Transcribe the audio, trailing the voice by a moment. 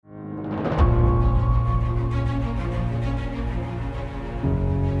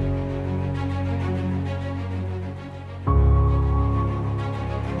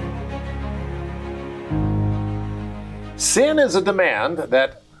Sin is a demand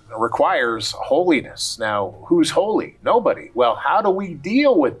that requires holiness. Now, who's holy? Nobody. Well, how do we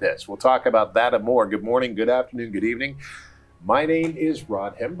deal with this? We'll talk about that and more. Good morning, good afternoon, good evening. My name is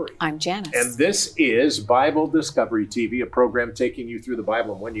Rod Hembry. I'm Janice. And this is Bible Discovery TV, a program taking you through the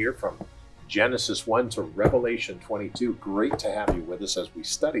Bible in 1 year from Genesis 1 to Revelation 22. Great to have you with us as we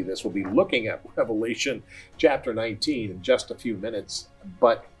study this. We'll be looking at Revelation chapter 19 in just a few minutes.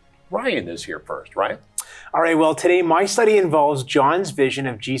 But Ryan is here first, right? All right, well, today my study involves John's vision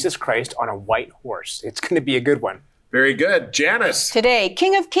of Jesus Christ on a white horse. It's going to be a good one. Very good. Janice. Today,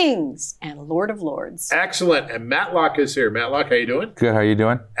 King of Kings and Lord of Lords. Excellent. And Matlock is here. Matlock, how you doing? Good. How you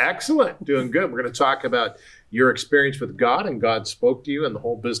doing? Excellent. Doing good. We're going to talk about your experience with God, and God spoke to you and the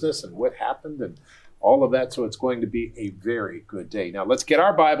whole business and what happened and all of that. So it's going to be a very good day. Now let's get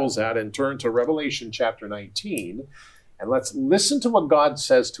our Bibles out and turn to Revelation chapter 19. And let's listen to what God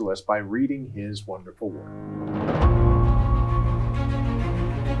says to us by reading His wonderful word.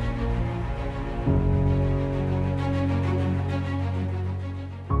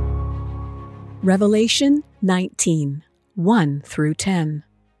 Revelation 19, 1 through 10.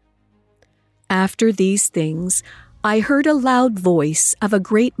 After these things, I heard a loud voice of a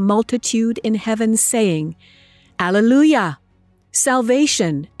great multitude in heaven saying, Alleluia!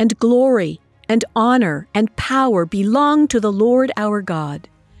 Salvation and glory and honor and power belong to the Lord our God.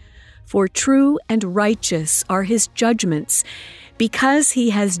 For true and righteous are His judgments, because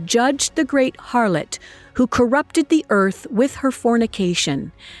He has judged the great harlot who corrupted the earth with her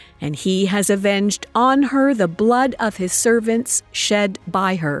fornication, and He has avenged on her the blood of His servants shed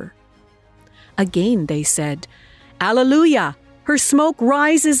by her. Again they said, Alleluia! Her smoke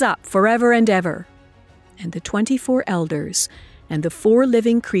rises up forever and ever. And the 24 elders and the 4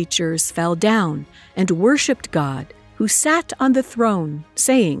 living creatures fell down and worshipped God, who sat on the throne,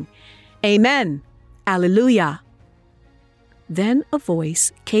 saying, Amen, Alleluia. Then a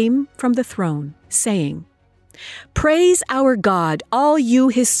voice came from the throne, saying, Praise our God, all you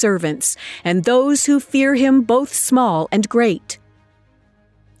His servants, and those who fear Him, both small and great.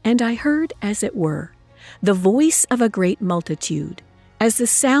 And I heard, as it were, the voice of a great multitude, as the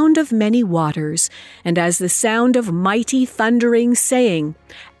sound of many waters, and as the sound of mighty thundering, saying,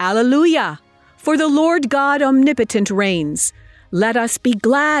 Alleluia! For the Lord God omnipotent reigns. Let us be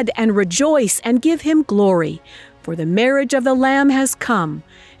glad and rejoice and give Him glory, for the marriage of the Lamb has come,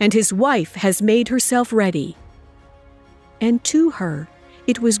 and His wife has made herself ready. And to her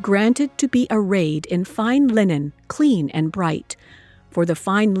it was granted to be arrayed in fine linen, clean and bright, for the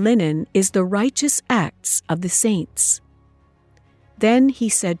fine linen is the righteous acts of the saints. Then He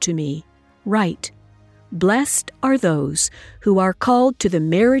said to me, Write, Blessed are those who are called to the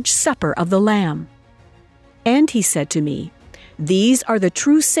marriage supper of the Lamb. And He said to me, These are the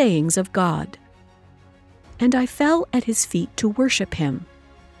true sayings of God. And I fell at His feet to worship Him.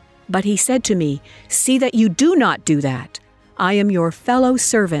 But He said to me, See that you do not do that. I am your fellow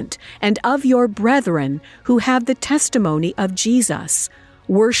servant and of your brethren who have the testimony of Jesus.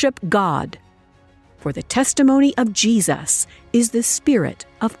 Worship God. For the testimony of Jesus is the spirit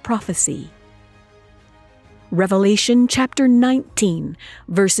of prophecy. Revelation chapter 19,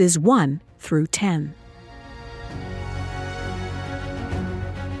 verses 1 through 10.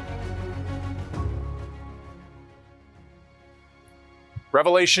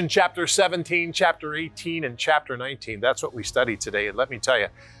 Revelation chapter 17, chapter 18, and chapter 19. That's what we study today. And let me tell you,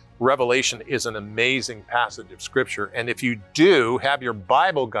 Revelation is an amazing passage of Scripture. And if you do have your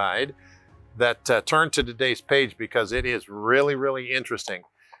Bible guide, turn to today's page because it is really, really interesting.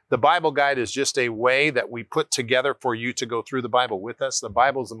 The Bible guide is just a way that we put together for you to go through the Bible with us. The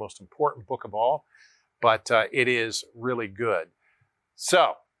Bible is the most important book of all, but it is really good.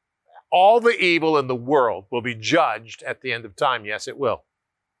 So, all the evil in the world will be judged at the end of time. Yes, it will.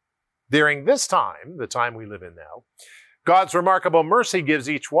 During this time, the time we live in now, God's remarkable mercy gives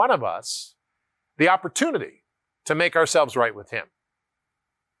each one of us the opportunity to make ourselves right with Him.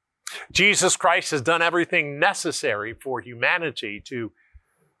 Jesus Christ has done everything necessary for humanity to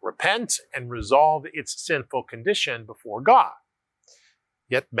repent and resolve its sinful condition before God.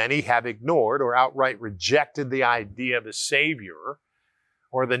 Yet many have ignored or outright rejected the idea of a Savior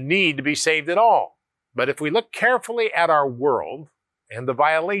or the need to be saved at all. But if we look carefully at our world and the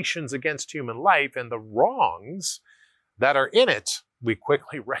violations against human life and the wrongs that are in it, we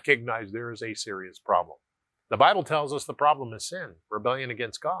quickly recognize there is a serious problem. The Bible tells us the problem is sin, rebellion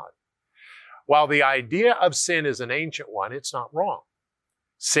against God. While the idea of sin is an ancient one, it's not wrong.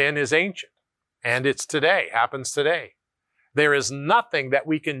 Sin is ancient, and it's today, happens today. There is nothing that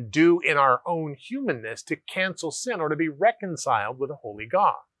we can do in our own humanness to cancel sin or to be reconciled with a holy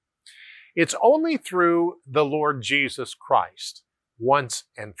God. It's only through the Lord Jesus Christ, once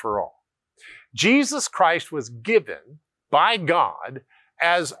and for all. Jesus Christ was given by God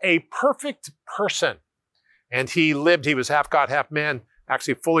as a perfect person. And he was half God, half man,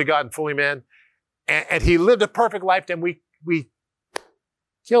 actually fully God and fully man. And he lived a perfect life, and we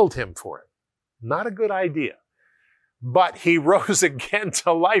killed him for it. Not a good idea. But he rose again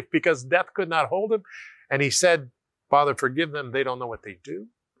to life because death could not hold him. And he said, Father, forgive them. They don't know what they do.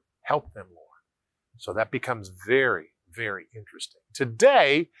 Help them, Lord. So that becomes very, very interesting.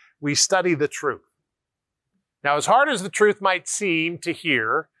 Today, we study the truth. Now, as hard as the truth might seem to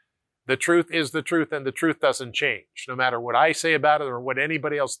hear, the truth is the truth, and the truth doesn't change. No matter what I say about it or what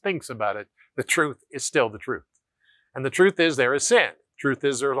anybody else thinks about it, the truth is still the truth. And the truth is there is sin. The truth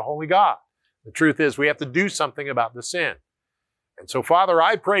is there's a holy God. The truth is we have to do something about the sin. And so, Father,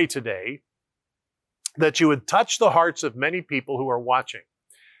 I pray today that you would touch the hearts of many people who are watching,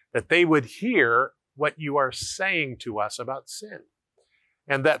 that they would hear what you are saying to us about sin.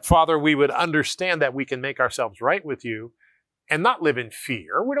 And that, Father, we would understand that we can make ourselves right with you and not live in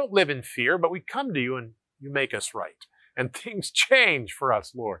fear. We don't live in fear, but we come to you and you make us right. And things change for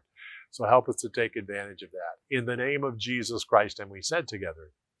us, Lord. So help us to take advantage of that. In the name of Jesus Christ, and we said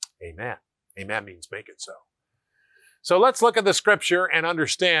together, amen. Amen means make it so. So let's look at the scripture and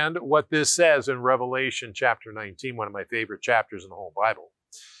understand what this says in Revelation chapter 19, one of my favorite chapters in the whole Bible.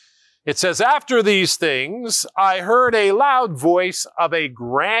 It says, after these things, I heard a loud voice of a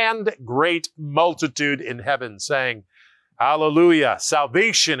grand, great multitude in heaven saying, Hallelujah,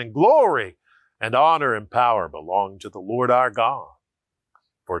 salvation and glory and honor and power belong to the Lord our God.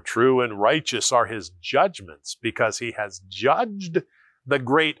 For true and righteous are his judgments, because he has judged the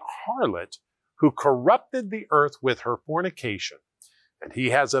great harlot who corrupted the earth with her fornication, and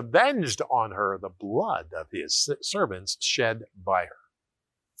he has avenged on her the blood of his servants shed by her.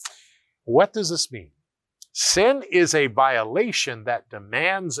 What does this mean? Sin is a violation that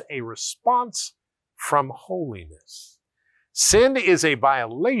demands a response from holiness. Sin is a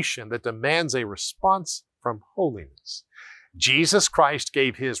violation that demands a response from holiness. Jesus Christ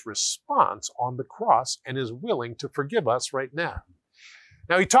gave his response on the cross and is willing to forgive us right now.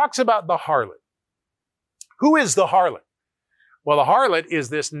 Now he talks about the harlot. Who is the harlot? Well, the harlot is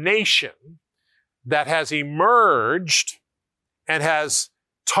this nation that has emerged and has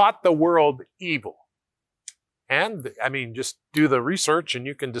taught the world evil. And, just do the research and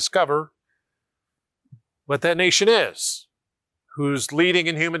you can discover what that nation is. Who's leading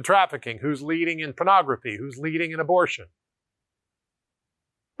in human trafficking? Who's leading in pornography? Who's leading in abortion?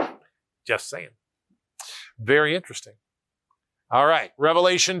 Just saying. Very interesting. All right,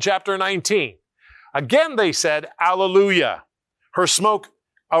 Revelation chapter 19. Again they said, Alleluia. Her smoke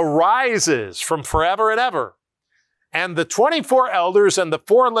arises from forever and ever. And the 24 elders and the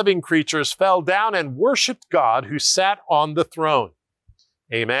 4 living creatures fell down and worshiped God who sat on the throne.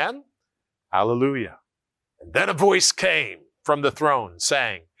 Amen? Hallelujah. And then a voice came from the throne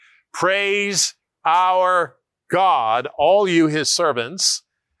saying, Praise our God, all you his servants,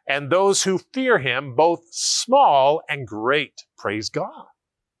 and those who fear him, both small and great. Praise God.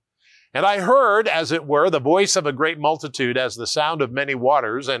 And I heard, as it were, the voice of a great multitude, as the sound of many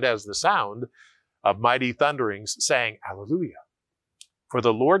waters, and as the sound of mighty thunderings, saying, Hallelujah. For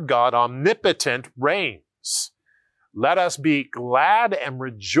the Lord God omnipotent reigns. Let us be glad and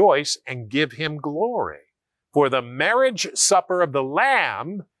rejoice and give him glory. For the marriage supper of the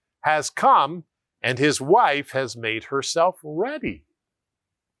Lamb has come, and his wife has made herself ready.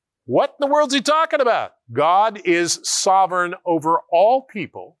 What in the world's he talking about? God is sovereign over all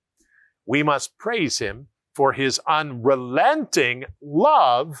people. We must praise him for his unrelenting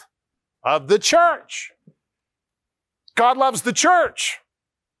love of the church. God loves the church.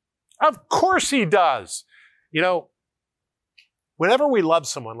 Of course he does. Whenever we love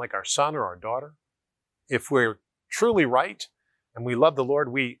someone like our son or our daughter, if we're truly right and we love the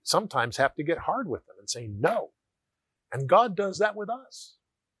Lord, we sometimes have to get hard with them and say no. And God does that with us.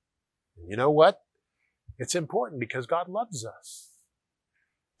 And you know what? It's important because God loves us.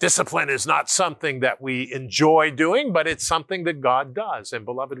 Discipline is not something that we enjoy doing, but it's something that God does. And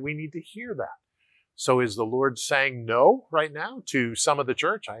beloved, we need to hear that. So is the Lord saying no right now to some of the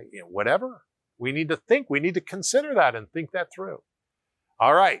church? Whatever. We need to think. We need to consider that and think that through.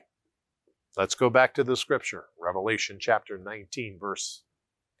 All right. Let's go back to the scripture. Revelation chapter 19, verse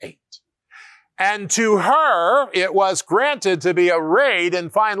 8. And to her it was granted to be arrayed in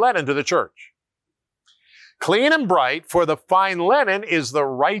fine linen to the church. Clean and bright, for the fine linen is the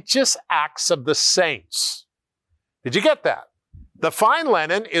righteous acts of the saints. Did you get that? The fine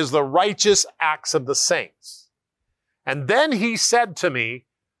linen is the righteous acts of the saints. And then he said to me,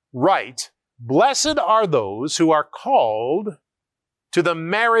 write, "Blessed are those who are called to the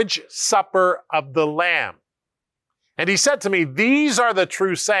marriage supper of the Lamb." And he said to me, "These are the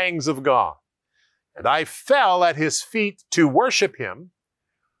true sayings of God." And I fell at his feet to worship him.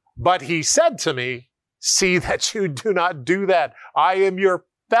 But he said to me, "See that you do not do that. I am your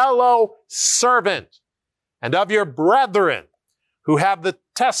fellow servant and of your brethren who have the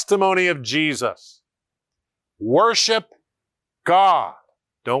testimony of Jesus. Worship God.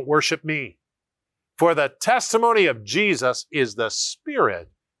 Don't worship me. For the testimony of Jesus is the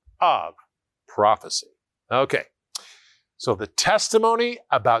spirit of prophecy." Okay. So the testimony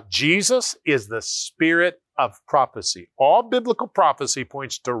about Jesus is the spirit of prophecy. All biblical prophecy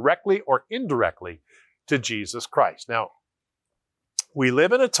points directly or indirectly to Jesus Christ. Now, we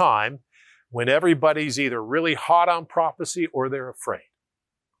live in a time when everybody's either really hot on prophecy or they're afraid.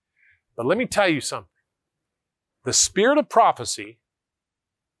 But let me tell you something. The spirit of prophecy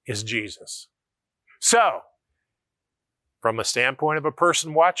is Jesus. So, from a standpoint of a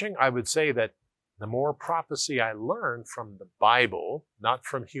person watching, I would say that the more prophecy I learn from the Bible, not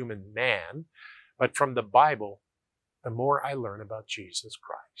from human man, but from the Bible, the more I learn about Jesus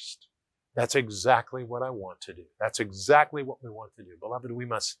Christ. That's exactly what I want to do. That's exactly what we want to do. Beloved, we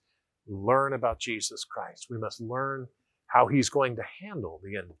must learn about Jesus Christ. We must learn how he's going to handle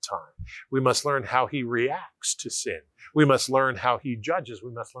the end of time. We must learn how he reacts to sin. We must learn how he judges.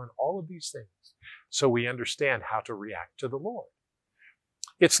 We must learn all of these things so we understand how to react to the Lord.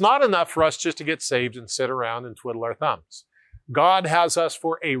 It's not enough for us just to get saved and sit around and twiddle our thumbs. God has us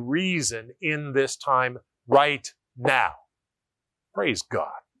for a reason in this time right now. Praise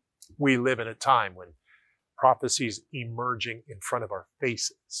God. We live in a time when prophecy is emerging in front of our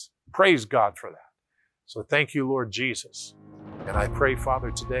faces. Praise God for that. So thank you, Lord Jesus. And I pray,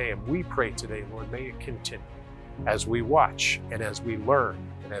 Father, today, and we pray today, Lord, may it continue as we watch and as we learn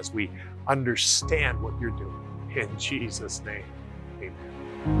and as we understand what you're doing. In Jesus' name, amen.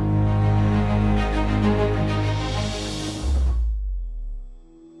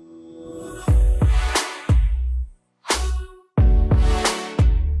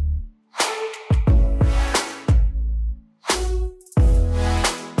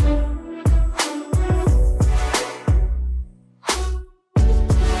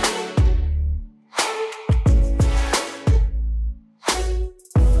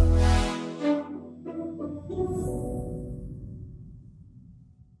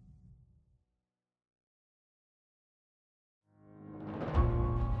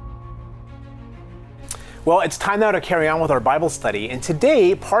 Well, it's time now to carry on with our Bible study, and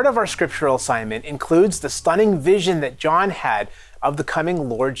today, part of our scriptural assignment includes the stunning vision that John had of the coming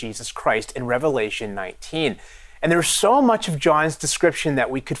Lord Jesus Christ in Revelation 19. And there's so much of John's description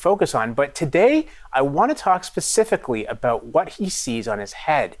that we could focus on, but today I want to talk specifically about what he sees on his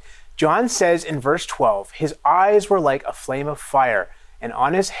head. John says in verse 12, his eyes were like a flame of fire, and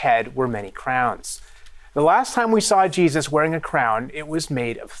on his head were many crowns. The last time we saw Jesus wearing a crown, it was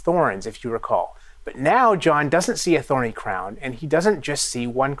made of thorns, if you recall. But now John doesn't see a thorny crown, and he doesn't just see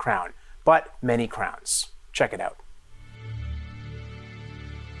one crown, but many crowns. Check it out.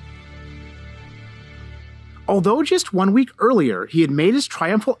 Although just 1 week earlier he had made his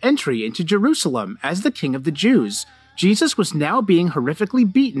triumphal entry into Jerusalem as the King of the Jews, Jesus was now being horrifically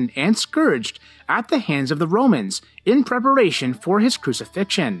beaten and scourged at the hands of the Romans in preparation for his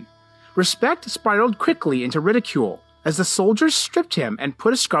crucifixion. Respect spiraled quickly into ridicule as the soldiers stripped him and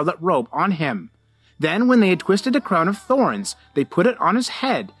put a scarlet robe on him. Then, when they had twisted a crown of thorns, they put it on his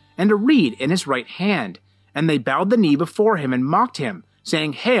head and a reed in his right hand, and they bowed the knee before him and mocked him,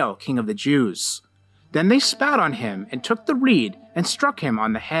 saying, "Hail, King of the Jews!" Then they spat on him and took the reed and struck him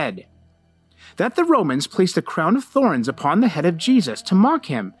on the head. That the Romans placed a crown of thorns upon the head of Jesus to mock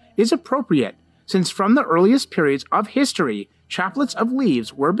him is appropriate, since from the earliest periods of history, chaplets of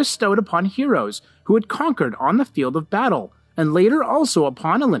leaves were bestowed upon heroes who had conquered on the field of battle, and later also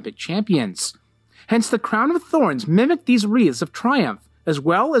upon Olympic champions. Hence the crown of thorns mimicked these wreaths of triumph, as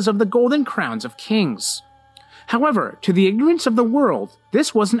well as of the golden crowns of kings. However, to the ignorance of the world,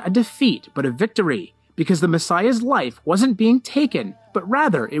 this wasn't a defeat, but a victory, because the Messiah's life wasn't being taken, but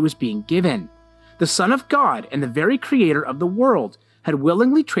rather it was being given. The Son of God and the very creator of the world had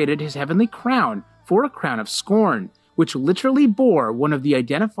willingly traded his heavenly crown for a crown of scorn, which literally bore one of the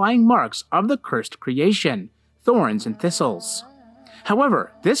identifying marks of the cursed creation, thorns and thistles.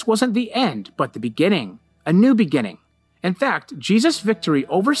 However, this wasn't the end, but the beginning, a new beginning. In fact, Jesus' victory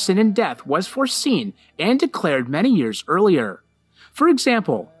over sin and death was foreseen and declared many years earlier. For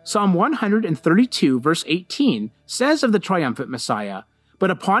example, Psalm 132 verse 18 says of the triumphant Messiah,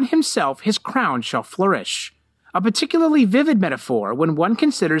 "But upon himself his crown shall flourish." a particularly vivid metaphor when one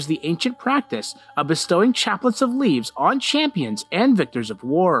considers the ancient practice of bestowing chaplets of leaves on champions and victors of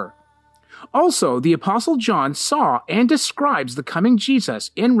war. Also, the Apostle John saw and describes the coming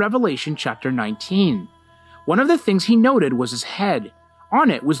Jesus in Revelation chapter 19. One of the things he noted was his head. On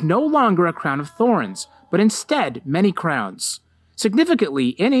it was no longer a crown of thorns, but instead many crowns. Significantly,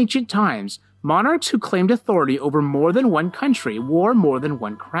 in ancient times, monarchs who claimed authority over more than one country wore more than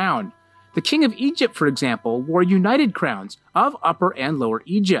one crown. The king of Egypt, for example, wore united crowns of Upper and Lower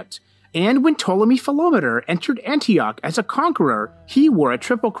Egypt. And when Ptolemy Philometor entered Antioch as a conqueror, he wore a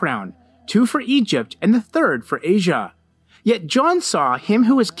triple crown, 2 for Egypt and the 3rd for Asia. Yet John saw him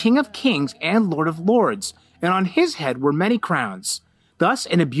who is King of Kings and Lord of Lords, and on his head were many crowns. Thus,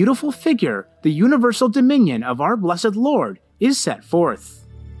 in a beautiful figure, the universal dominion of our blessed Lord is set forth.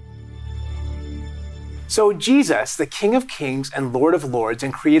 So Jesus, the King of Kings and Lord of Lords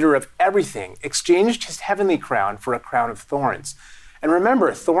and creator of everything, exchanged his heavenly crown for a crown of thorns. And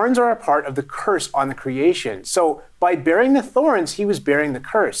remember, thorns are a part of the curse on the creation. So by bearing the thorns, he was bearing the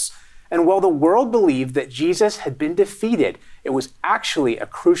curse. And while the world believed that Jesus had been defeated, it was actually a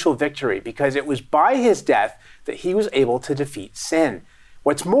crucial victory because it was by his death that he was able to defeat sin.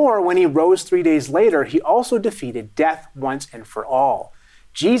 What's more, when he rose 3 days later, he also defeated death once and for all.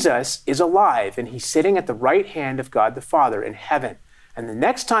 Jesus is alive, and he's sitting at the right hand of God the Father in heaven. And the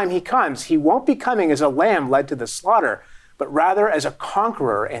next time he comes, he won't be coming as a lamb led to the slaughter, but rather as a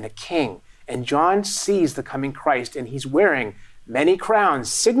conqueror and a king. And John sees the coming Christ, and he's wearing many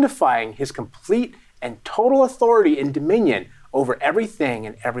crowns, signifying his complete and total authority and dominion over everything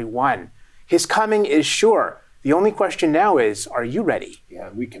and everyone. His coming is sure. The only question now is, are you ready? Yeah,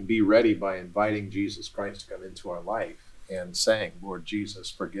 we can be ready by inviting Jesus Christ to come into our life and saying, Lord Jesus,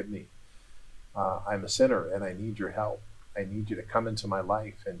 forgive me. I'm a sinner and I need your help. I need you to come into my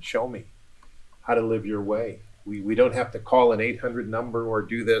life and show me how to live your way. We don't have to call an 800 number or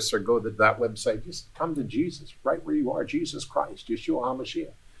do this or go to that website. Just come to Jesus right where you are, Jesus Christ, Yeshua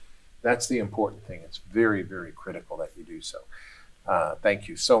HaMashiach. That's the important thing. It's very, very critical that you do so. Thank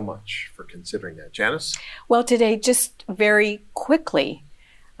you so much for considering that. Janice? Well, today, just very quickly,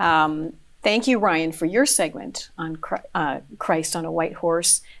 thank you, Ryan, for your segment on Christ on a white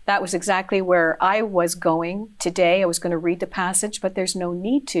horse. That was exactly where I was going today. I was going to read the passage, but there's no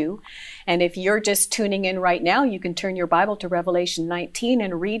need to. And if you're just tuning in right now, you can turn your Bible to Revelation 19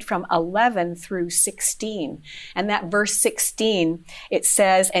 and read from 11 through 16. And that verse 16, it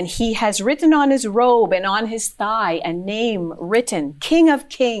says, and he has written on his robe and on his thigh a name written, King of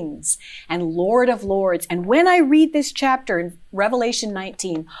Kings and Lord of Lords. And when I read this chapter in Revelation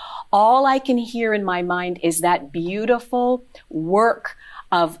 19, all I can hear in my mind is that beautiful work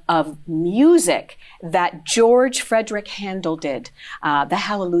of music that George Frederick Handel did, the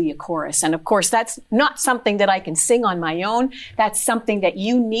Hallelujah Chorus. And of course, that's not something that I can sing on my own. That's something that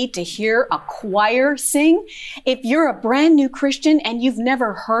you need to hear a choir sing. If you're a brand new Christian and you've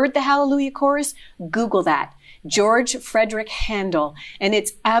never heard the Hallelujah Chorus, Google that. George Frederick Handel, and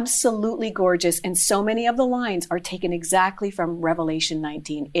it's absolutely gorgeous. And so many of the lines are taken exactly from Revelation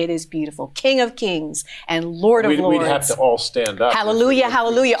 19. It is beautiful. King of Kings and Lord of Lords. We'd have to all stand up. Hallelujah,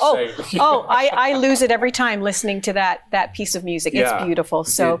 hallelujah. I lose it every time listening to that piece of music. It's beautiful.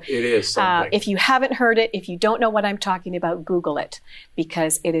 So it is something. If you haven't heard it, if you don't know what I'm talking about, Google it,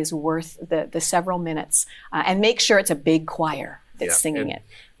 because it is worth the several minutes. And make sure it's a big choir that's singing it.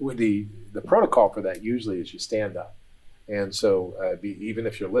 With the protocol for that usually is you stand up. And so even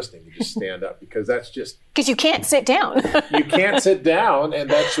if you're listening, you just stand up because that's just... Because you can't sit down. You can't sit down, and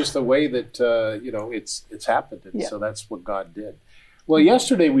that's just the way that, it's happened. And so that's what God did. Well,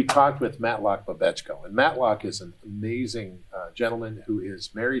 yesterday we talked with Matlock Babechko, and Matlock is an amazing gentleman who is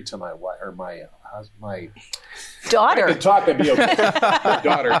married to my wife, or my daughter. I could talk, I'd be okay. My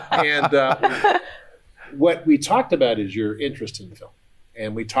daughter. And what we talked about is your interest in film.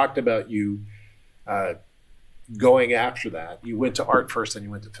 And we talked about you going after that. You went to art first, and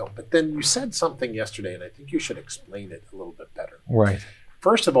you went to film. But then you said something yesterday, and I think you should explain it a little bit better. Right.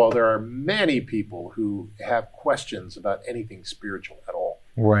 First of all, there are many people who have questions about anything spiritual at all.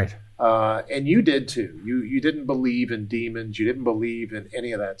 Right. And you did too. You didn't believe in demons. You didn't believe in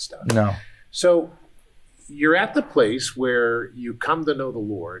any of that stuff. No. So you're at the place where you come to know the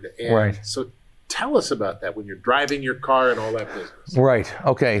Lord. And right. So tell us about that when you're driving your car and all that business. Right.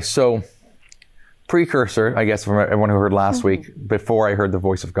 Okay. So precursor, I guess, from everyone who heard last week, before I heard the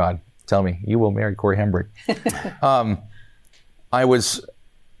voice of God tell me, you will marry Corey Hembrick. I was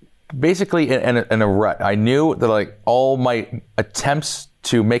basically in a rut. I knew that all my attempts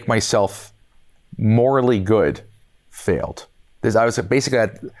to make myself morally good failed. I was basically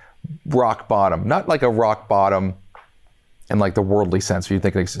at rock bottom, not like a rock bottom in like the worldly sense where you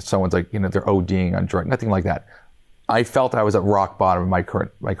think like someone's like, they're ODing on drugs, nothing like that. I felt I was at rock bottom in my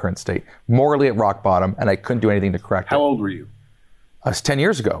current state, morally at rock bottom, and I couldn't do anything to correct it. How old were you? I was 10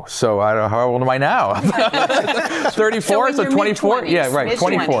 years ago. So I don't know, how old am I now? 34, so 24? Yeah, right,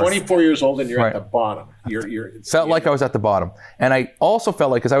 24. 24 years old and you're at the bottom. Felt like I was at the bottom. And I also felt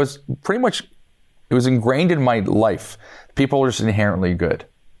like, because I was pretty much, it was ingrained in my life, people are just inherently good.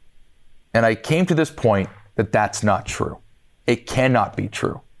 And I came to this point that that's not true. It cannot be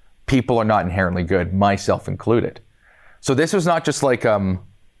true. People are not inherently good, myself included. So this was not just like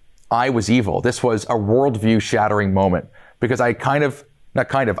I was evil. This was a worldview shattering moment. Because I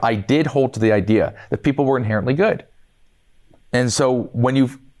I did hold to the idea that people were inherently good. And so when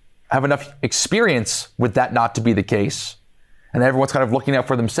you have enough experience with that not to be the case, and everyone's kind of looking out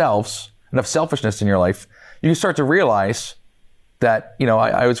for themselves, enough selfishness in your life, you start to realize that,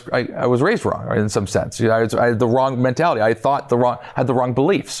 I was raised wrong, right, in some sense. I had the wrong mentality. I had the wrong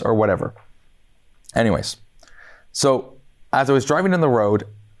beliefs or whatever. Anyways, so as I was driving down the road,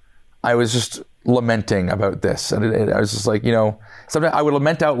 I was just lamenting about this. And I was just like, sometimes I would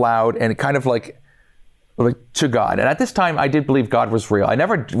lament out loud and kind of like to God. And at this time, I did believe God was real. I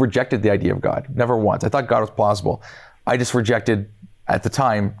never rejected the idea of God, never once. I thought God was plausible. I just rejected at the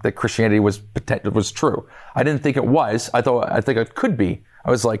time that Christianity was true. I didn't think it was. I think it could be. I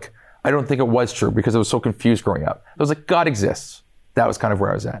was like, I don't think it was true because I was so confused growing up. I was like, God exists. That was kind of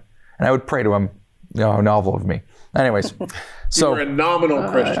where I was at. And I would pray to him, a novel of me. Anyways, so you were a nominal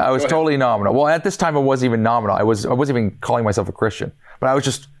Christian. I was totally nominal. Well, at this time, I wasn't even nominal. I wasn't even calling myself a Christian. But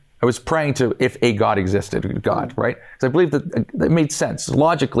I was praying to if a God existed, God, right? Because I believed that it made sense.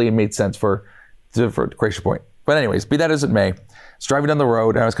 Logically, it made sense for Creation Point. But anyways, be that as it may, I was driving down the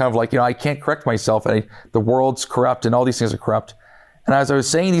road, and I was kind of like, I can't correct myself. And the world's corrupt, and all these things are corrupt. And as I was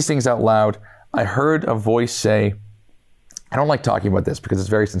saying these things out loud, I heard a voice say, I don't like talking about this because it's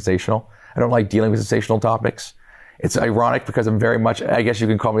very sensational. I don't like dealing with sensational topics. It's ironic because I'm very much, I guess you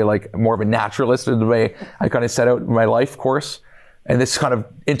can call me like more of a naturalist in the way I kind of set out my life course. And this kind of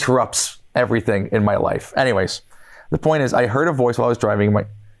interrupts everything in my life. Anyways, the point is I heard a voice while I was driving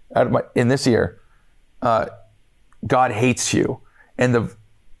in this ear, God hates you. And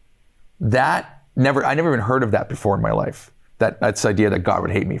I never even heard of that before in my life. That's the idea that God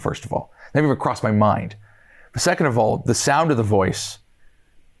would hate me, first of all. Never even crossed my mind. But second of all, the sound of the voice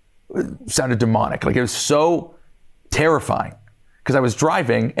sounded demonic. Like it was so terrifying because I was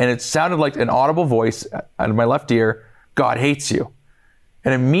driving and it sounded like an audible voice out of my left ear, God hates you.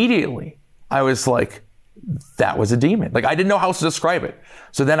 And immediately I was like, that was a demon. Like I didn't know how else to describe it.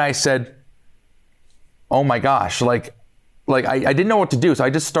 So then I said, oh my gosh, I didn't know what to do. So I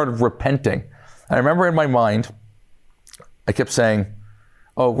just started repenting. And I remember in my mind, I kept saying,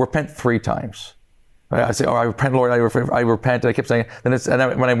 oh, repent 3 times. I say, oh, I repent, Lord, I repent. And I kept saying it. And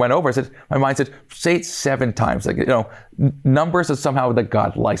then when I went over, my mind said, say it 7 times. Like, numbers that somehow that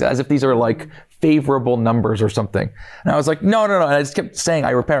God likes, as if these are like favorable numbers or something. And I was like, no. And I just kept saying,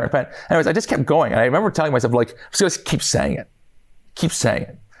 I repent. Anyways, I just kept going. And I remember telling myself, like, just keep saying it. Keep saying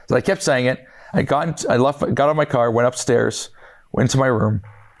it. So I kept saying it. I got out of my car, went upstairs, went into my room.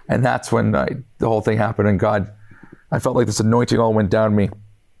 And that's when the whole thing happened. And God, I felt like this anointing all went down me.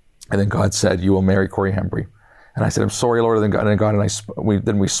 And then God said, you will marry Corey Hembry. And I said, I'm sorry, Lord. And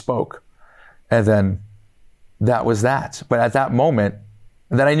then we spoke. And then that was that. But at that moment,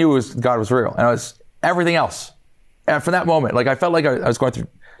 then I knew God was real. And I was everything else. And from that moment, like I felt like I was going through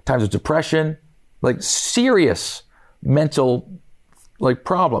times of depression, like serious mental like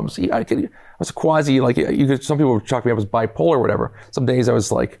problems. I was quasi, like some people would chalk me up as bipolar or whatever. Some days I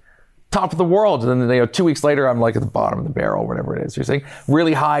was like, top of the world. And then 2 weeks later, I'm like at the bottom of the barrel, whatever it is. You're saying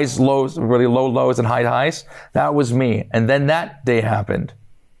really highs, lows, really low lows and high highs. That was me. And then that day happened.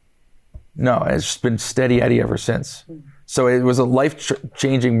 No, it's just been steady Eddie ever since. So it was a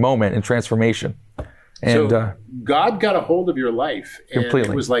life-changing moment and transformation. And so God got a hold of your life. And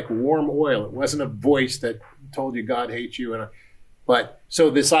completely. It was like warm oil. It wasn't a voice that told you God hates you. But so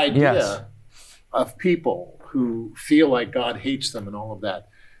this idea of people who feel like God hates them and all of that,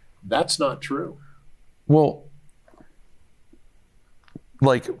 that's not true. Well,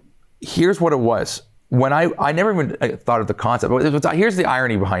 like, here's what it was. When I never even thought of the concept. Here's the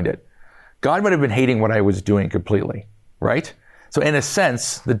irony behind it. God might have been hating what I was doing completely, right? So in a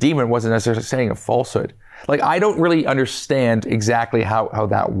sense, the demon wasn't necessarily saying a falsehood. Like, I don't really understand exactly how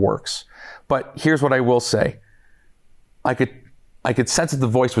that works. But here's what I will say. I could sense that the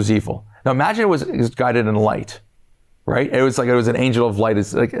voice was evil. Now imagine it was guided in light. Right? It was like it was an angel of light.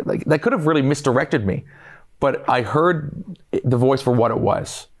 It's like that could have really misdirected me. But I heard the voice for what it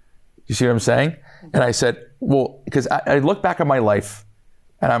was. You see what I'm saying? And I said, well, because I look back at my life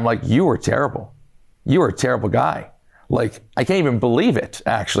and I'm like, you were terrible. You were a terrible guy. Like, I can't even believe it,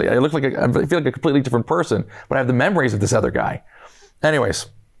 actually. I feel like a completely different person, but I have the memories of this other guy. Anyways,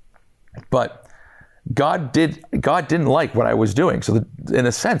 but God didn't like what I was doing. So in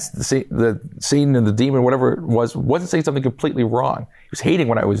a sense, the Satan and the demon, whatever it was, wasn't saying something completely wrong. He was hating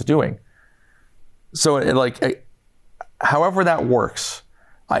what I was doing. So however that works,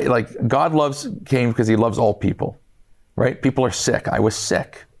 God came because he loves all people, right? People are sick. I was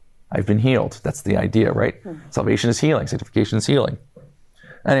sick. I've been healed. That's the idea, right? Mm-hmm. Salvation is healing. Sanctification is healing.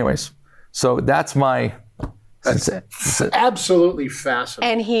 Anyways, so that's absolutely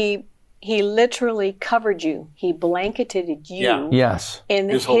fascinating. And he literally covered you. He blanketed you yes. in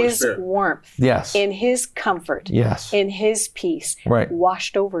his warmth, yes. in his comfort, yes. in his peace, right.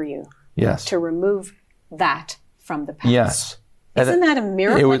 washed over you yes. to remove that from the past. Yes. Isn't that a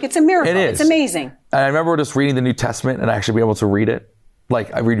miracle? It's a miracle. It is. It's amazing. And I remember just reading the New Testament and actually being able to read it.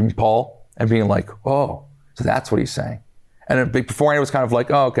 Like, I read Paul and being like, oh, so that's what he's saying. And beforehand, it was kind of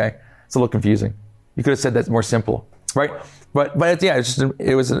like, oh, okay, it's a little confusing. You could have said that's more simple, right? But it's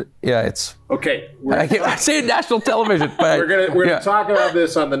okay. I say it national television, but we're gonna talk about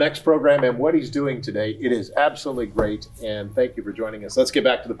this on the next program and what he's doing today. It is absolutely great, and thank you for joining us. Let's get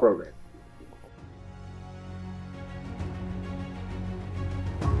back to the program.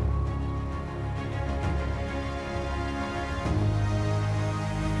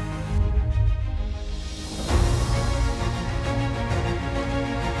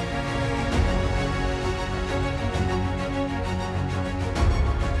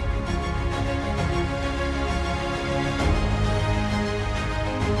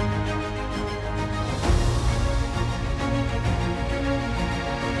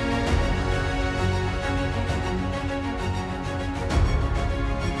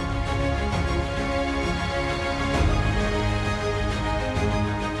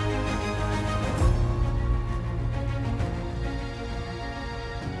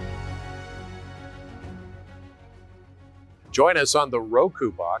 Join us on the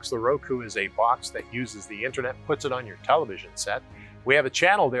Roku box. The Roku is a box that uses the internet, puts it on your television set. We have a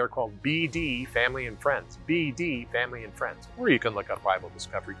channel there called BD Family and Friends, BD Family and Friends, or you can look up Bible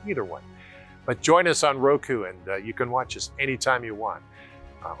Discovery, either one. But join us on Roku, and you can watch us anytime you want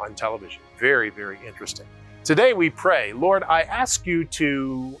on television. Very, very interesting. Today we pray, Lord, I ask you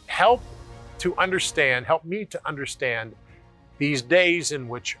to help me to understand these days in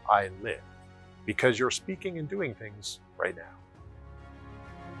which I live, because you're speaking and doing things right now.